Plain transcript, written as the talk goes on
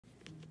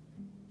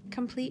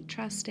Complete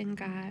trust in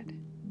God.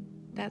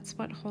 That's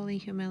what holy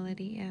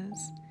humility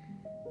is.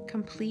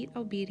 Complete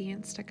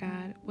obedience to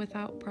God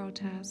without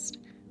protest,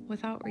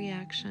 without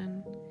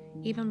reaction,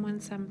 even when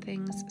some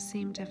things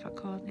seem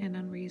difficult and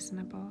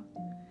unreasonable.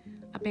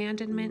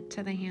 Abandonment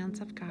to the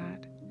hands of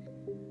God.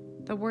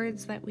 The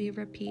words that we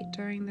repeat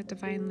during the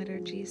Divine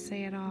Liturgy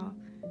say it all.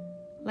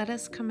 Let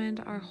us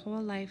commend our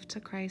whole life to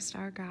Christ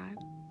our God.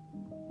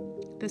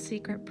 The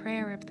secret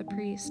prayer of the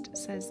priest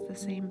says the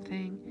same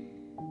thing.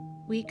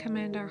 We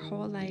commend our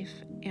whole life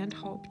and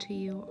hope to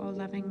you, O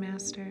loving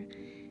Master,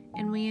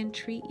 and we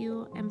entreat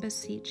you and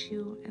beseech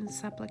you and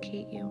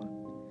supplicate you.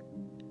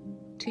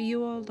 To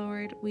you, O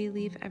Lord, we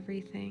leave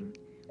everything.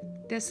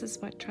 This is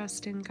what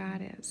trust in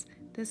God is.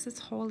 This is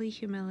holy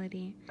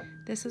humility.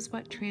 This is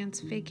what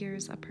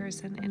transfigures a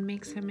person and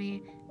makes him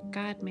a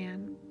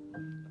God-man.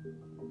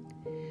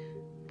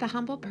 The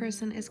humble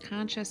person is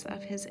conscious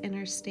of his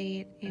inner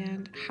state,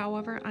 and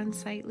however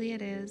unsightly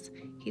it is,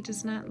 he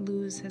does not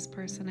lose his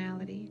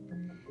personality.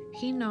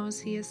 He knows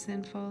he is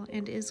sinful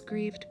and is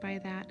grieved by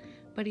that,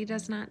 but he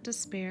does not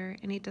despair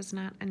and he does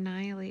not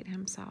annihilate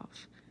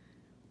himself.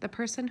 The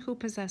person who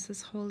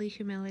possesses holy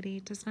humility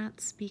does not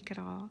speak at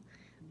all.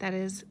 That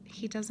is,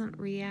 he doesn't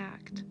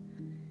react.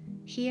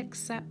 He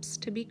accepts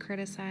to be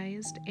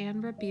criticized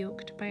and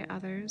rebuked by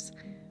others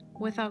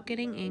without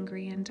getting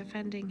angry and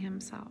defending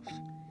himself.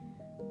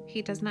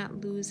 He does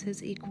not lose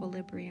his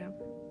equilibrium.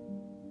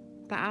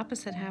 The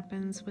opposite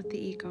happens with the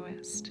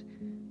egoist,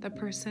 the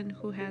person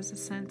who has a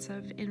sense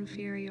of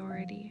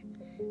inferiority.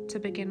 To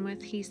begin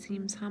with, he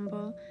seems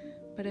humble,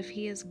 but if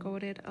he is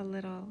goaded a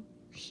little,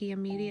 he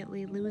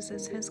immediately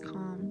loses his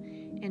calm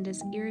and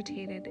is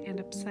irritated and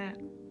upset.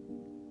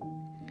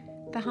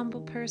 The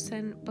humble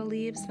person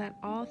believes that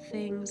all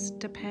things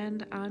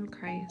depend on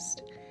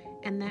Christ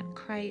and that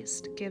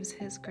Christ gives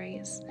his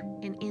grace,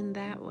 and in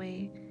that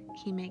way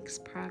he makes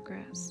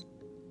progress.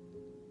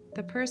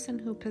 The person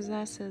who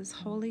possesses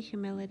holy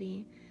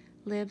humility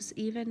lives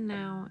even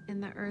now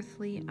in the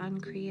earthly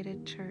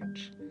uncreated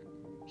church.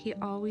 He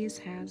always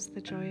has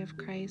the joy of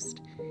Christ,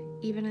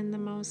 even in the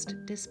most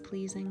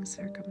displeasing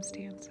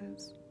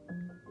circumstances.